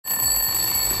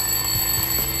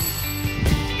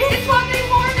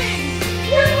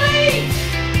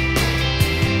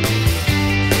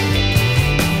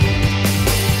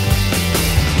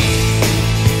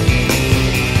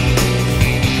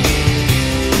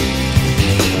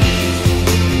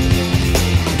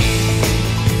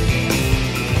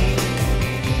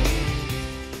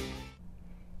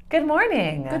Good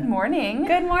morning. Good morning.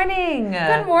 Good morning.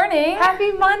 Good morning.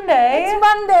 Happy Monday. It's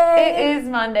Monday. It is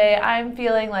Monday. I'm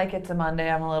feeling like it's a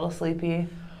Monday. I'm a little sleepy.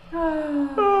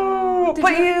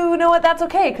 But you know what? That's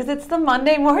okay because it's the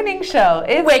Monday morning show.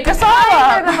 It's Wake us all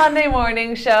up. for the Monday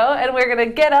morning show, and we're going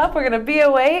to get up. We're going to be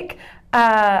awake.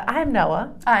 I'm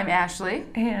Noah. I'm Ashley.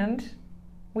 And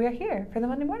we are here for the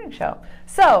Monday morning show.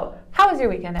 So, how was your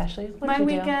weekend, Ashley? What My did you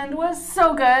do? weekend was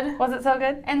so good. Was it so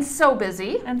good? And so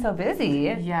busy. And so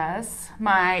busy. Yes.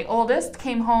 My oldest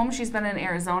came home. She's been in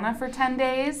Arizona for 10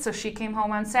 days, so she came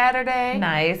home on Saturday.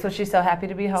 Nice. Was she so happy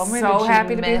to be home? Or So did she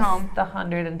happy to be miss home. The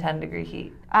 110-degree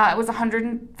heat. It was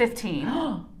 115.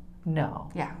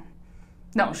 No. Yeah.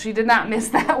 No, she did not miss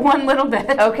that one little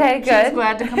bit. Okay, She was good.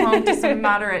 glad to come home to some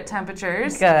moderate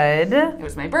temperatures. Good. It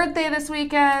was my birthday this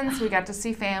weekend, so we got to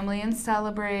see family and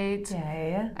celebrate.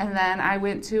 Yay. And then I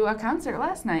went to a concert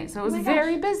last night, so it was Oh my gosh.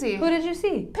 very busy. Who did you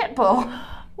see? Pitbull.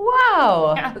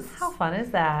 Wow. Yes. How fun is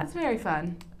that? It's very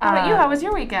fun. How about you? How was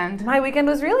your weekend? My weekend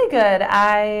was really good.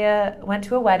 I went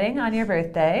to a wedding on your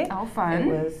birthday. Oh,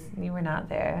 fun. You were not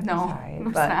there. No, Sorry. I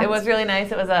was But not. it was really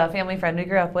nice. It was a family friend we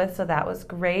grew up with, so that was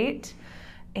great.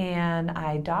 And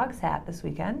I dog sat this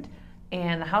weekend.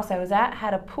 And the house I was at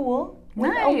had a pool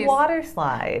with a Nice. water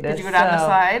slide. Did you go down the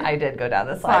slide? I did go down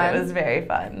the slide. Fun. It was very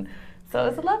fun. So it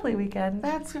was a lovely weekend.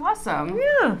 That's awesome.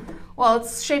 Yeah. Well,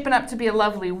 it's shaping up to be a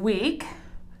lovely week.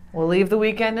 We'll leave the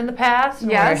weekend in the past.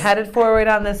 And Yes. We're headed forward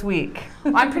on this week.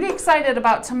 I'm pretty excited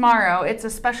about tomorrow. It's a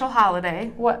special holiday.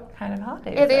 What kind of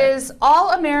holiday It is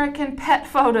All-American Pet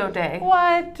Photo Day.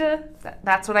 What?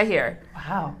 That's what I hear.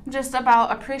 Wow. Just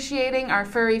about appreciating our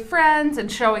furry friends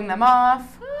and showing them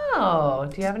off. Oh,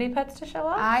 do you have any pets to show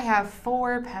off? I have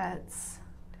 4 pets.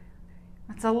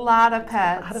 That's a lot of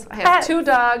pets. lot of I have pets. 2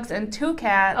 dogs and 2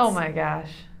 cats. Oh my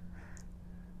gosh.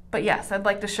 But yes, I'd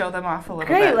like to show them off a little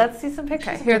Great, bit. let's see some pictures.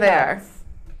 Okay, of here your they are. pets.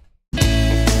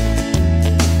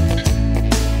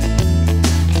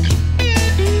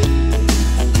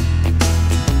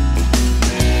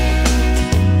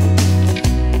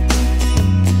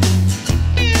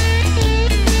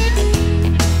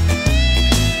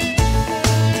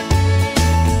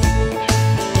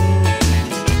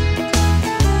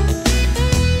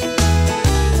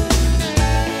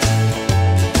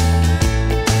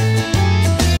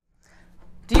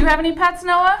 Do you have any pets,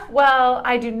 Noah? Well,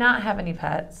 I do not have any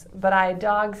pets, but I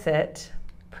dog sit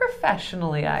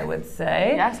professionally, I would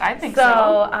say. Yes, I think so.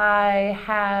 so. I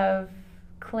have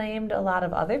claimed a lot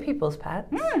of other people's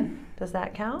pets. Does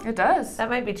that count? It does. That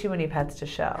might be too many pets to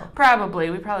show. Probably.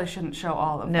 We probably shouldn't show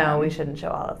all of them. No, we shouldn't show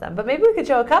all of them, but maybe we could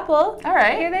show a couple. All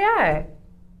right. Here they are.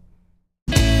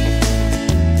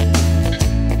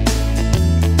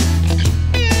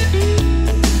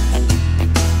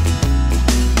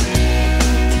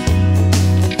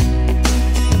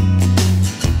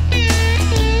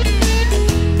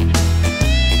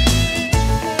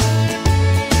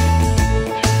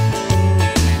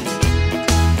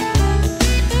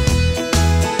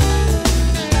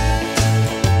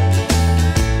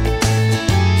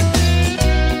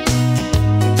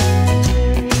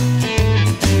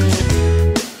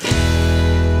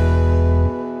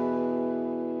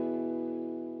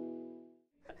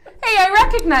 Hey, I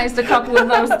recognized a couple of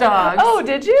those dogs. Oh,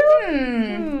 did you?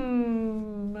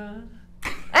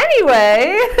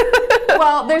 Anyway.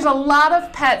 Well, there's a lot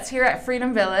of pets here at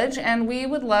Freedom Village, and we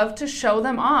would love to show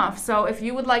them off. So if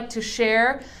you would like to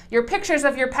share your pictures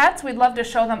of your pets, we'd love to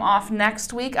show them off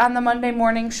next week on the Monday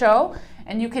Morning Show.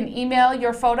 And you can email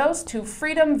your photos to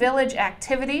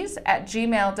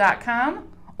freedomvillageactivities@gmail.com,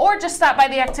 or just stop by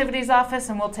the activities office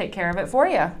and we'll take care of it for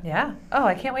you. Yeah. Oh,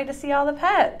 I can't wait to see all the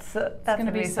pets. That's going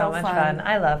to be so much fun.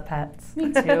 I love pets.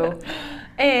 Me too.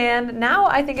 And now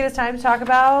I think it is time to talk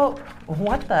about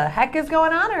what the heck is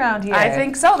going on around here. I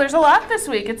think so. There's a lot this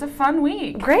week. It's a fun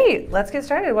week. Great. Let's get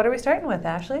started. What are we starting with,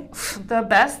 Ashley? The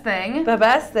best thing. The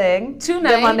best thing.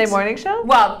 Tonight. The Monday morning show?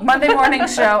 Well, Monday Morning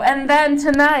Show. And then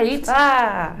tonight,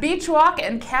 Ah. Beach Walk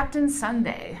and Captain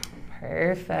Sunday.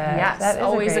 Perfect. Yes, That is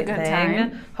always a great good thing.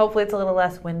 time. Hopefully it's a little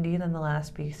less windy than the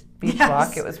last beach Yes.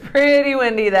 walk. It was pretty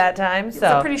windy that time. It's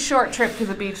So a pretty short trip to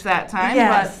the beach that time,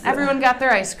 Yes. but everyone got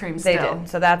their ice cream they still. did.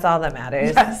 So that's all that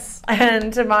matters. Yes.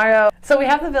 And tomorrow, so we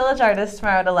have the Village Artists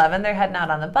tomorrow at 11. They're heading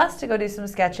out on the bus to go do some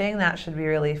sketching. That should be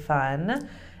really fun.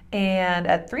 And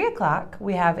at 3 o'clock,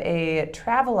 we have a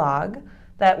travelogue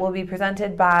that will be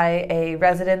presented by a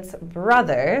resident's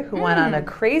brother who went on a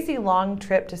crazy long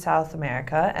trip to South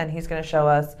America, and he's going to show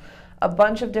us a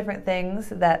bunch of different things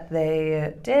that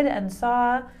they did and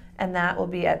saw, and that will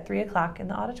be at 3 o'clock in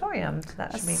the auditorium. So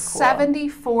that should be cool.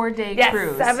 74-day Yes,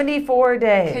 cruise. 74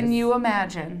 days. Can you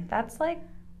imagine? That's like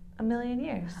a million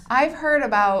years. I've heard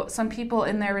about some people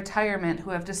in their retirement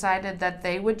who have decided that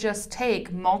they would just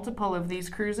take multiple of these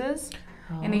cruises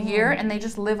in a year and they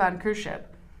just live on cruise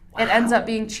ship. Wow. It ends up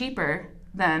being cheaper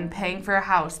than paying for a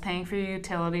house, paying for your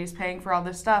utilities, paying for all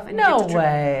this stuff. And no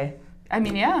way. I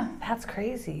mean, yeah. That's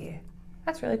crazy.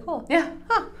 That's really cool. Yeah.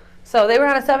 Huh. So they were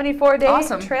on a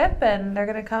 74-day trip, and they're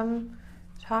going to come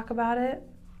talk about it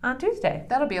on Tuesday.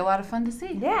 That'll be a lot of fun to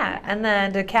see. Yeah. And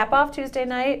then to cap off Tuesday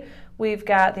night, we've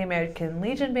got the American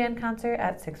Legion Band concert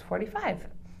at 6:45.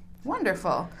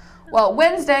 Wonderful. Well,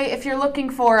 Wednesday, if you're looking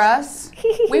for us,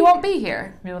 we won't be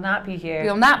here. We will not be here. We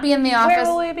will not be in the office. Where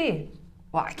will we be?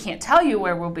 Well, I can't tell you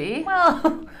where we'll be.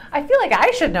 Well, I feel like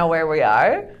I should know where we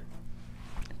are.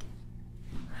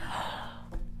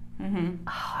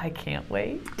 Oh, I can't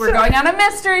wait. We're going on a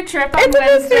mystery trip on Wednesday.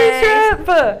 It's a mystery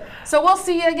trip! So we'll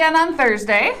see you again on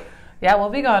Thursday. Yeah,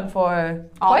 we'll be gone for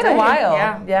quite a while.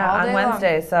 Yeah, on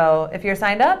Wednesday. Long. So if you're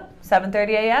signed up, 7:30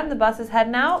 a.m., the bus is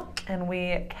heading out, and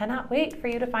we cannot wait for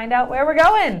you to find out where we're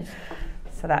going.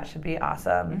 So that should be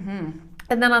awesome.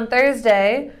 And then on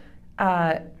Thursday,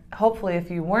 hopefully if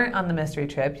you weren't on the mystery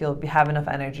trip, you'll have enough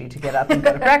energy to get up and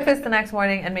go to breakfast the next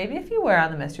morning. And maybe if you were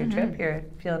on the mystery trip, you're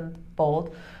feeling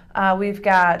bold. We've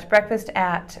got breakfast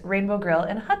at Rainbow Grill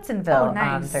in Hudsonville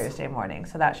on Thursday morning.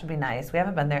 So that should be nice. We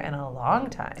haven't been there in a long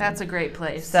time. That's a great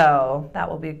place. So that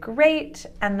will be great.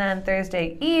 And then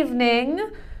Thursday evening,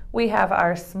 we have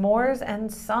our s'mores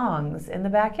and songs in the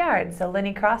backyard. So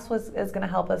Lenny Cross is going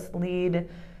to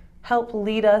help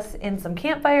lead us in some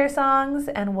campfire songs,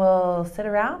 and we'll sit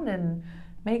around and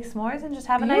make s'mores and just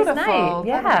have a nice night.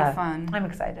 Yeah, that'll be fun. I'm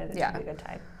excited. It's going to be a good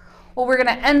time. Well, we're going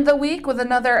to end the week with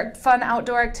another fun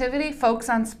outdoor activity. Folks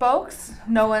on Spokes,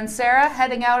 Noah and Sarah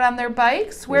heading out on their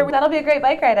bikes. That'll be a great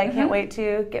bike ride. I can't wait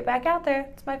to get back out there.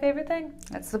 It's my favorite thing.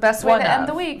 That's the best way to end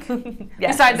the week.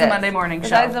 Yes, besides the Monday morning show.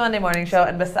 Besides the Monday morning show,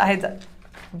 and besides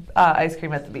ice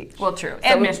cream at the beach. Well, true.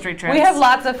 And mystery trips. We have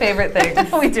lots of favorite things.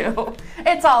 We do.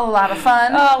 It's all a lot of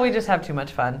fun. Oh, we just have too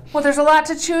much fun. Well, there's a lot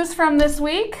to choose from this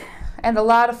week and a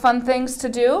lot of fun things to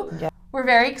do. Yeah. We're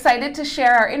very excited to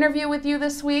share our interview with you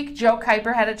this week. Joe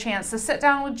Kuiper had a chance to sit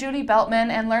down with Judy Beltman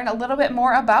and learn a little bit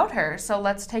more about her. So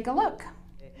let's take a look.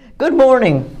 Good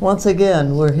morning. Once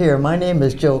again, we're here. My name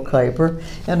is Joe Kuiper,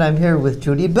 and I'm here with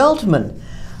Judy Beltman.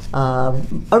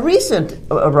 A recent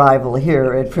arrival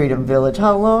here at Freedom Village.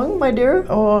 How long, my dear?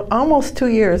 Oh, almost 2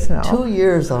 years now. 2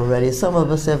 years already. Some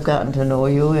of us have gotten to know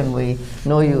you, and we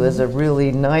know you as a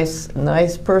really nice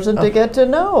person to get to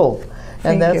know.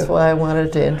 And that's why I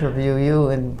wanted to interview you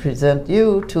and present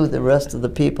you to the rest of the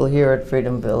people here at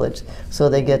Freedom Village so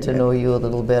they get to know you a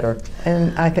little better.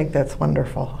 And I think that's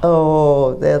wonderful.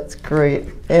 Oh, that's great.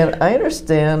 And I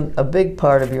understand a big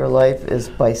part of your life is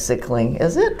bicycling.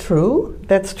 Is that true?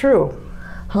 That's true.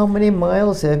 How many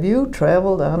miles have you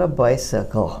traveled on a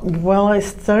bicycle? Well, I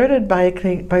started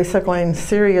bicycling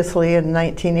seriously in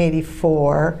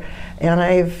 1984, and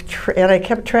I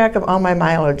kept track of all my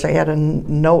mileage. I had a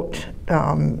note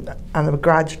on the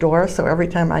garage door, so every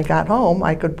time I got home,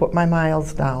 I could put my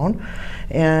miles down.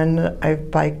 And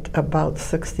I've biked about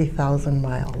 60,000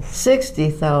 miles.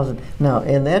 60,000. Now,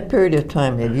 in that period of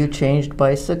time, have you changed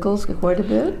bicycles quite a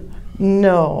bit?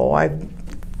 No, I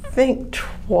think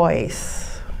twice.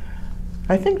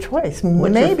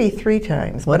 Maybe 3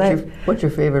 times. What's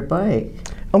your favorite bike?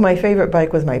 Oh, my favorite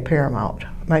bike was my Paramount,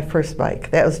 my first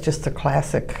bike. That was just a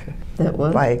classic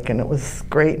bike, and it was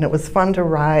great, and it was fun to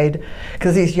ride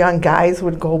because these young guys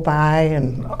would go by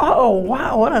and, oh,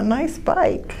 wow, what a nice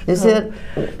bike.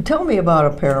 Tell me about a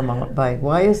Paramount bike.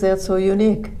 Why is that so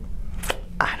unique?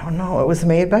 I don't know. It was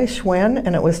made by Schwinn,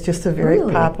 and it was just a very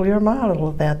popular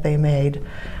model that they made.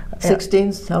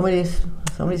 16s, how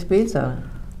many speeds on it?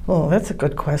 Oh, that's a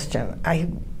good question. I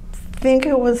think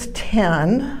it was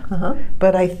 10,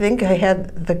 but I think I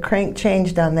had the crank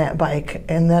changed on that bike,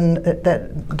 and then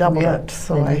that doubled it.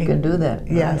 So you can do that.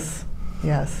 Yes, right?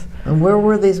 Yes. And where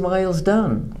were these miles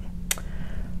done?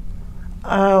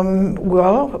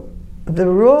 Well, the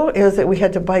rule is that we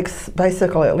had to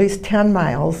bicycle at least 10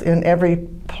 miles in every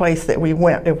place that we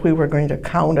went if we were going to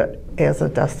count it as a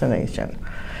destination.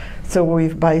 So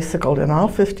we've bicycled in all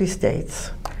 50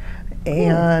 states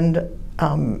and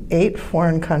 8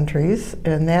 foreign countries,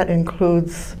 and that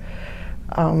includes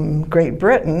Great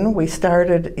Britain. We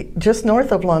started just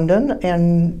north of London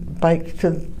and biked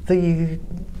to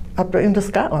into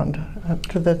Scotland,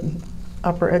 to the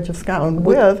upper edge of Scotland,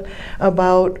 with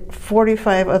about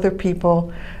 45 other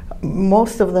people.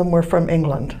 Most of them were from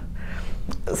England.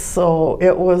 So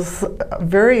it was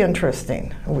very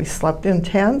interesting. We slept in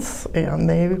tents, and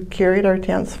they carried our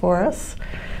tents for us.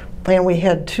 And we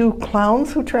had 2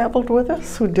 clowns who traveled with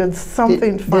us who did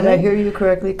something funny. Did I hear you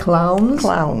correctly? Clowns?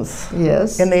 Clowns.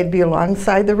 Yes. And they'd be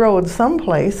alongside the road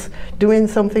someplace doing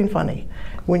something funny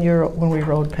when we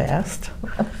rode past.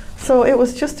 So it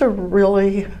was just a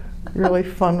really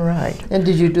fun ride. And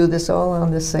did you do this all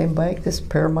on this same bike, this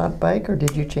Paramount bike, or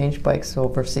did you change bikes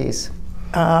overseas?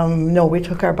 No, we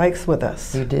took our bikes with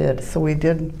us. You did? So we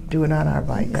did do it on our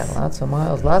bikes. Got lots of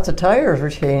miles, lots of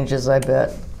tires changes, I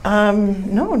bet.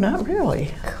 No, not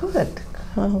really. Good.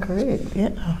 Oh, Great.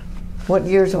 Yeah. What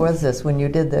years was this when you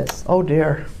did this? Oh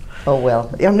dear. Oh, well.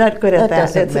 I'm not good at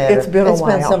that. Doesn't matter. It's been a while.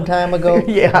 It's been some time ago?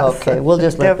 Yes. Okay, we'll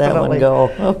just let Definitely. that one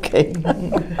go. Okay.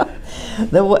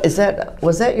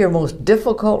 Was that your most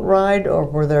difficult ride, or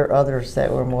were there others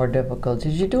that were more difficult?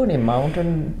 Did you do any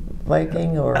mountain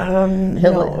biking, or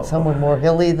hilly? No. Some were more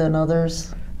hilly than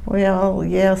others? Well,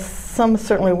 yes, some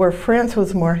certainly were. France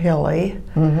was more hilly.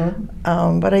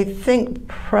 Mm-hmm. But I think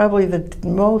probably the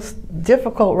most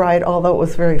difficult ride, although it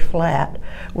was very flat,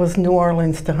 was New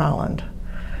Orleans to Holland.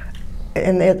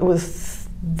 And it was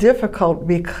difficult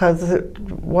because it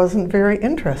wasn't very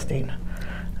interesting.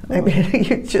 I mean,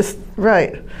 you just,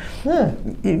 right. Yeah.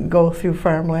 You go through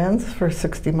farmlands for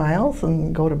 60 miles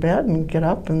and go to bed and get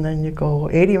up, and then you go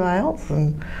 80 miles.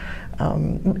 And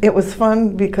it was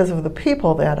fun because of the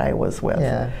people that I was with.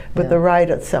 Yeah, but yeah. the ride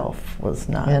itself was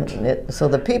not. So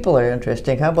the people are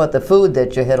interesting. How about the food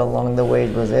that you had along the way?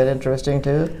 Was that interesting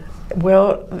too?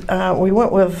 Well, I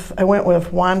went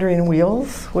with Wandering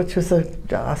Wheels, which is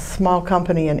a small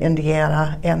company in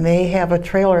Indiana, and they have a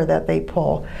trailer that they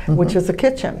pull, which is a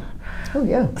kitchen. Oh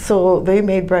yeah. So they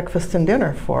made breakfast and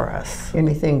dinner for us.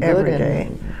 Anything good? Every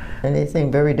day. Anything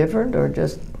very different, or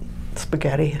just?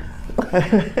 Spaghetti.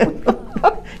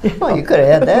 Well, you could have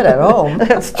had that at home.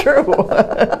 That's true.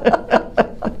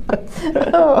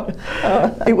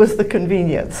 It was the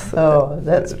convenience. Oh,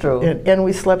 that's true. And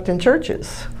we slept in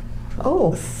churches.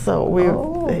 Oh. So we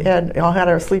all had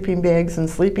our sleeping bags and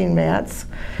sleeping mats,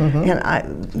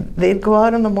 and they'd go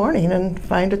out in the morning and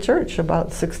find a church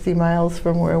about 60 miles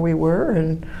from where we were,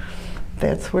 and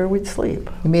that's where we'd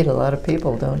sleep. You meet a lot of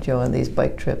people, don't you, on these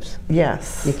bike trips?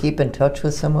 Yes. You keep in touch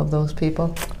with some of those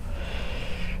people?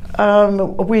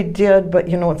 We did, but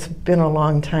you know, it's been a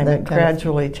long time. That It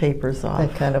gradually tapers off.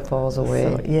 That kind of falls away.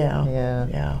 So, yeah.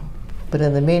 Yeah. But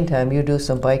in the meantime, you do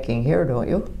some biking here, don't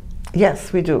you?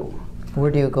 Yes, we do.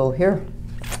 Where do you go here?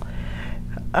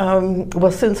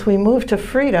 Well, since we moved to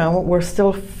Freedom, we're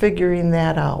still figuring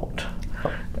that out.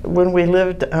 When we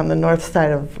lived on the north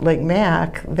side of Lake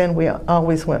Mac, then we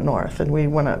always went north, and we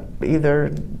went up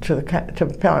either to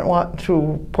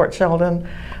Port Sheldon,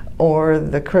 or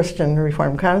the Christian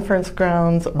Reformed Conference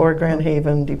grounds, or Grand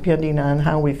Haven, depending on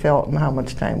how we felt and how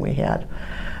much time we had.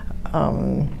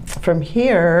 From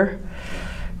here,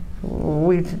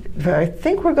 I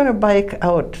think we're going to bike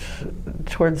out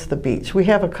towards the beach. We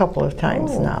have a couple of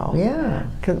times now. Yeah.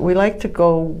 'Cause we like to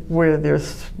go where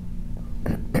there's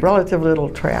relatively little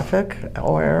traffic,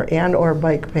 or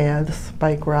bike paths,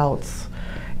 bike routes,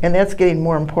 and that's getting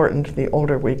more important the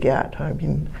older we get. I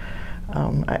mean,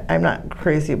 I'm not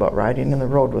crazy about riding in the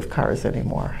road with cars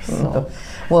anymore. So.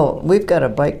 Well, we've got a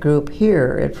bike group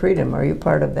here at Freedom. Are you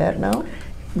part of that now?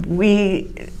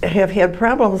 We have had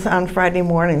problems on Friday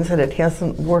mornings that it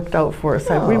hasn't worked out for us.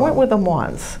 We went with them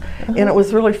once, and it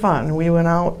was really fun. We went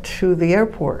out to the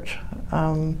airport.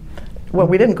 Well,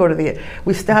 we didn't go to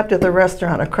we stopped at the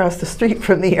restaurant across the street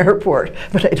from the airport,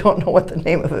 but I don't know what the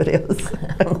name of it is.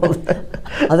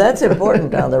 Well, that's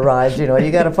important on the rides, you know.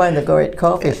 You got to find the great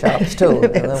coffee shops too.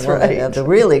 That's right. The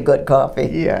really good coffee.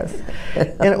 Yes,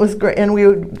 and it was great, and we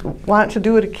would want to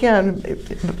do it again,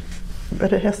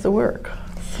 but it has to work.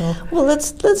 So. Well,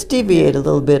 let's deviate a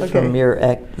little bit from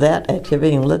that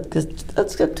activity, and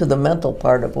let's get to the mental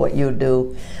part of what you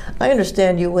do. I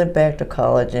understand you went back to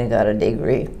college and got a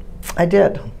degree. I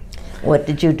did. What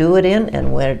did you do it in,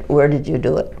 and where did you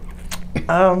do it?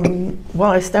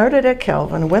 Well, I started at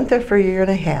Calvin, went there for a year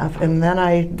and a half, and then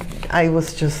I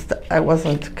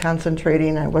wasn't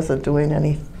concentrating, I wasn't doing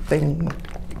anything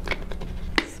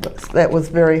that was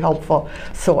very helpful,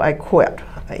 so I quit.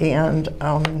 And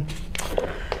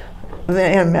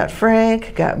then met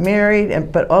Frank, got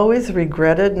married, but always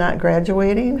regretted not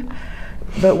graduating.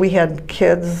 But we had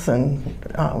kids, and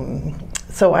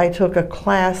so I took a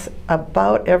class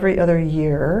about every other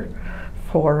year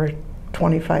for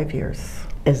 25 years.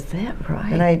 Is that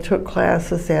right? And I took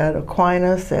classes at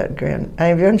Aquinas,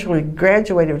 I eventually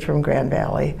graduated from Grand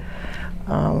Valley,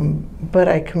 but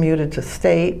I commuted to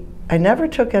State. I never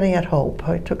took any at Hope.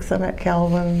 I took some at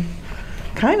Calvin,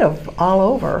 kind of all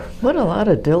over. What a lot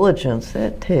of diligence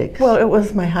that takes. Well, it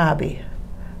was my hobby.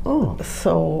 Oh.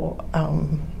 So.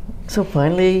 So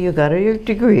finally you got your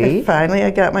degree. Finally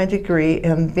I got my degree,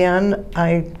 and then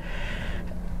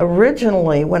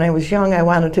originally when I was young I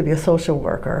wanted to be a social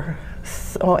worker.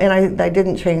 So, and I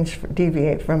didn't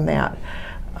deviate from that.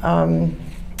 And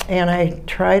I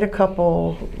tried a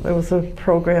couple, there was a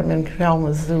program in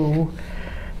Kalamazoo,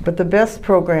 but the best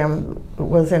program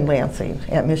was in Lansing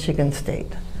at Michigan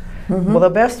State. Well, the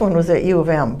best one was at U of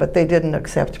M, but they didn't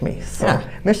accept me. So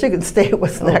Michigan State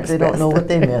was next. They don't know what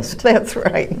they missed. That's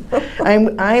right.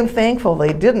 I'm thankful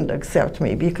they didn't accept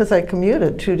me because I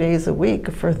commuted 2 days a week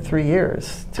for 3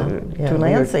 years to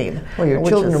Lansing. Well, your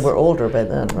children were older by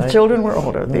then, right? Children were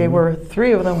older. They were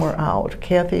 3 of them were out.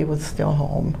 Kathy was still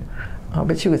home,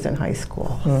 but she was in high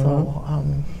school. So.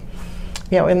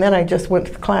 And then I just went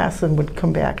to class and would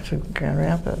come back to Grand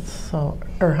Rapids. So,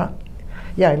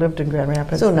 I lived in Grand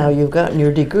Rapids. So now you've gotten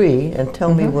your degree, and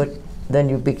tell me what, then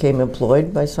you became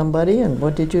employed by somebody, and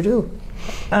what did you do?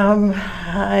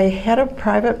 I had a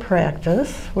private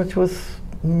practice, which was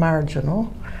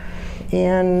marginal,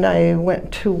 and I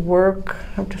went to work,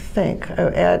 I have to think,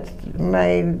 I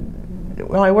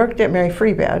worked at Mary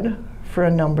Free Bed for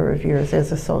a number of years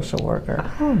as a social worker.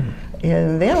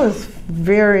 And that was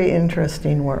very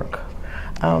interesting work.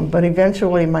 But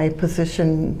eventually my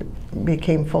position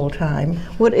became full-time.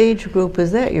 What age group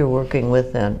is that you're working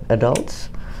with then? Adults?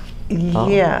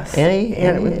 Yes. Any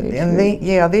and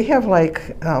they have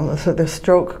like so the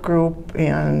stroke group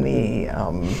and the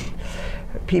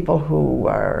people who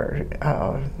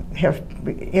have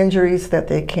injuries that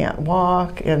they can't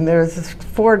walk, and there's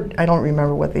 4, I don't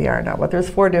remember what they are now, but there's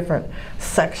 4 different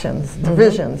sections,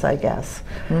 divisions, I guess.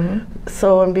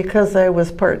 So, and because I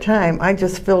was part-time, I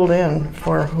just filled in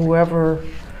for whoever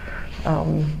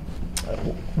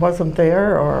wasn't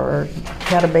there or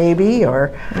had a baby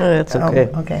or... that's okay.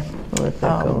 Okay. I'll let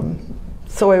that go.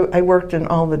 So I worked in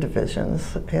all the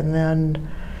divisions, and then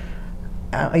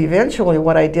eventually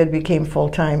what I did became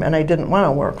full-time, and I didn't want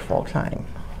to work full-time.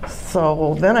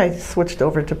 So then I switched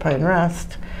over to Pine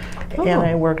Rest, and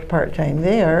I worked part-time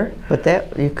there. But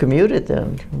that, you commuted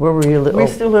then? Where were you? We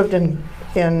still lived in,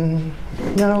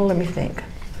 no, let me think.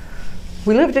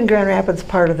 We lived in Grand Rapids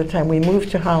part of the time. We moved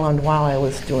to Holland while I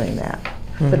was doing that.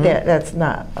 But that's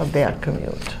not a bad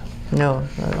commute. No,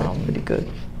 that's pretty good.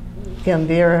 And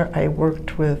there I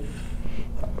worked with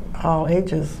all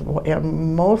ages,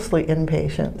 and mostly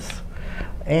inpatients,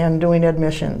 and doing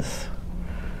admissions.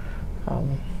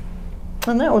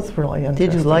 And that was really interesting.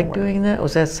 Did you like doing that?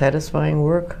 Was that satisfying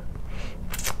work?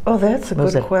 Oh, that's a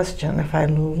good question. If I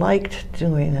liked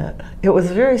doing it. It was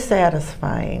very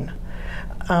satisfying.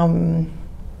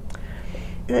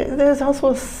 There's also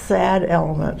a sad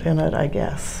element in it, I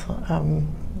guess.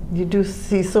 You do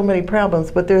see so many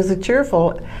problems, but there's a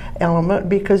cheerful element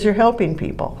because you're helping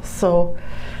people. So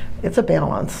it's a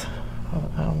balance.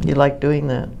 You like doing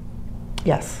that?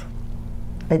 Yes,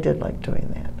 I did like doing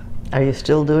that. Are you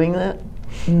still doing that?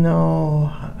 No,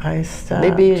 I stopped.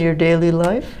 Maybe in your daily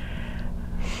life?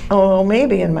 Oh,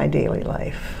 maybe in my daily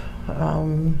life.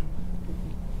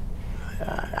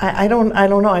 I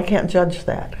don't know. I can't judge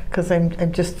that because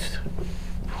I'm just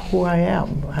who I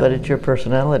am. But it's your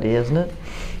personality, isn't it?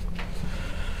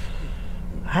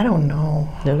 I don't know.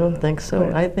 I don't think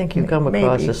so. I think you come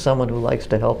across as someone who likes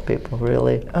to help people,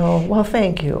 really. Oh, well,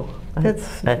 thank you.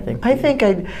 I think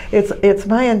it's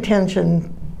my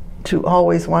intention to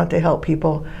always want to help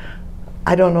people.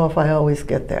 I don't know if I always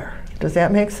get there. Does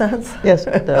that make sense? Yes,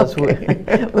 it does.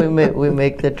 Okay. we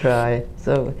make the try.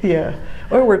 So yeah,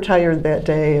 or we're tired that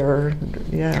day, or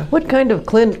yeah. What kind of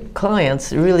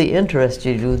clients really interest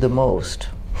you the most?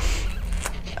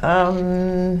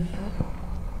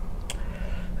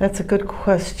 That's a good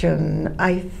question.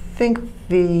 I think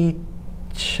the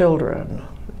children,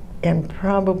 and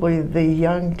probably the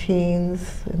young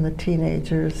teens and the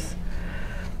teenagers.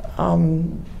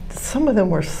 Some of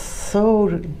them were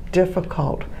so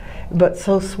difficult, but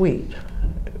so sweet,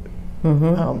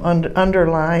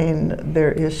 underlying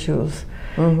their issues.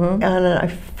 And I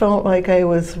felt like I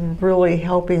was really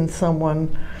helping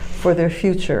someone for their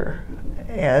future,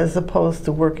 as opposed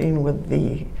to working with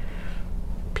the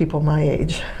people my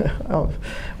age,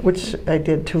 which I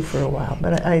did too for a while.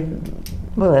 But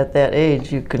well, at that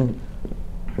age,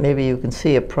 maybe you can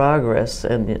see a progress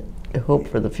and hope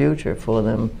for the future for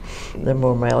them. They're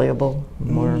more malleable,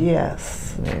 more.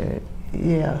 Yes,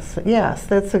 yes.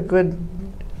 That's a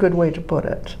good way to put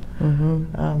it.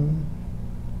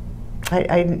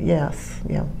 Yes,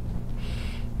 yeah.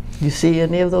 You see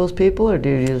any of those people, or do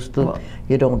you just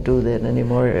you don't do that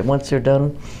anymore? Once they're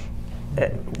done.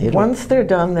 Once they're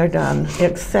done, they're done.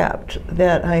 Except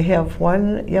that I have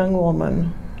one young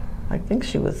woman I think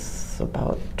she was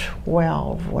about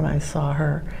 12 when I saw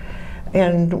her.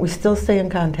 And we still stay in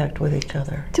contact with each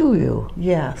other. Do you?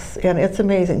 Yes, and it's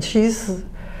amazing. She's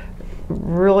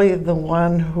really the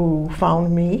one who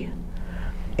found me.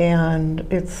 And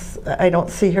I don't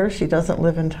see her, she doesn't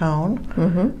live in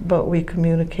town, but we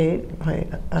communicate.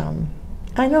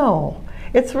 I know,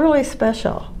 it's really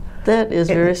special. That is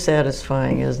very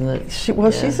satisfying, isn't it?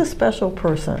 She's a special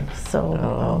person,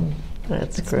 so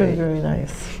that's it's great. been very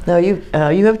nice. Now you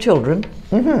have children,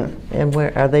 and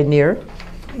where are they near?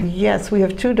 Yes, we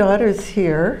have 2 daughters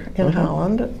here in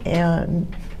Holland, and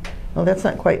well, that's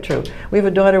not quite true. We have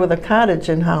a daughter with a cottage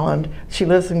in Holland. She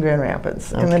lives in Grand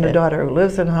Rapids, and then a daughter who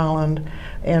lives in Holland,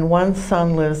 and one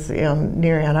son lives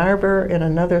near Ann Arbor, and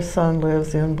another son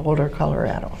lives in Boulder,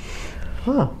 Colorado.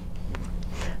 Huh.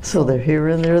 So they're here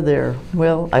and they're there.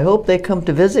 Well, I hope they come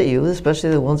to visit you, especially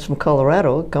the ones from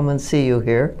Colorado, come and see you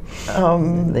here.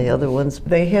 The other ones.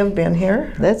 They have been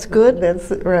here. That's good. That's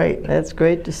right. That's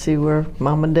great to see where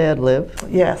Mom and Dad live.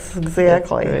 Yes,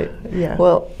 exactly. That's great. Yeah.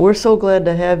 Well, we're so glad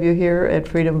to have you here at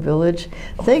Freedom Village.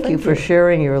 Thank you for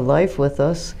sharing your life with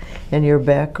us and your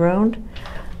background.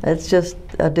 It's just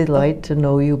a delight to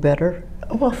know you better.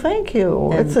 Well, thank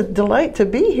you. It's a delight to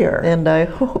be here. And I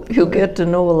hope you get to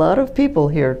know a lot of people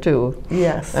here, too.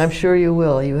 Yes. I'm sure you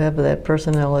will. You have that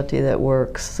personality that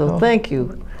works. So thank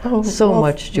you so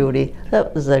much, Judy.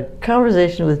 That was a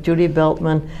conversation with Judy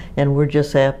Beltman, and we're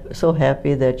just so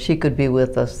happy that she could be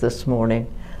with us this morning.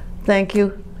 Thank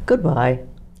you. Goodbye.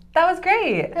 That was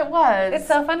great. It was. It's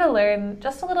so fun to learn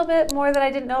just a little bit more that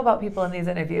I didn't know about people in these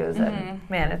interviews. And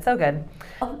man, it's so good.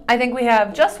 I think we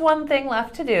have just one thing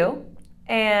left to do.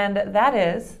 And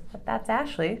that's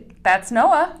Ashley. That's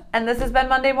Noah. And this has been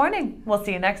Monday Morning. We'll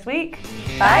see you next week.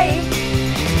 Bye.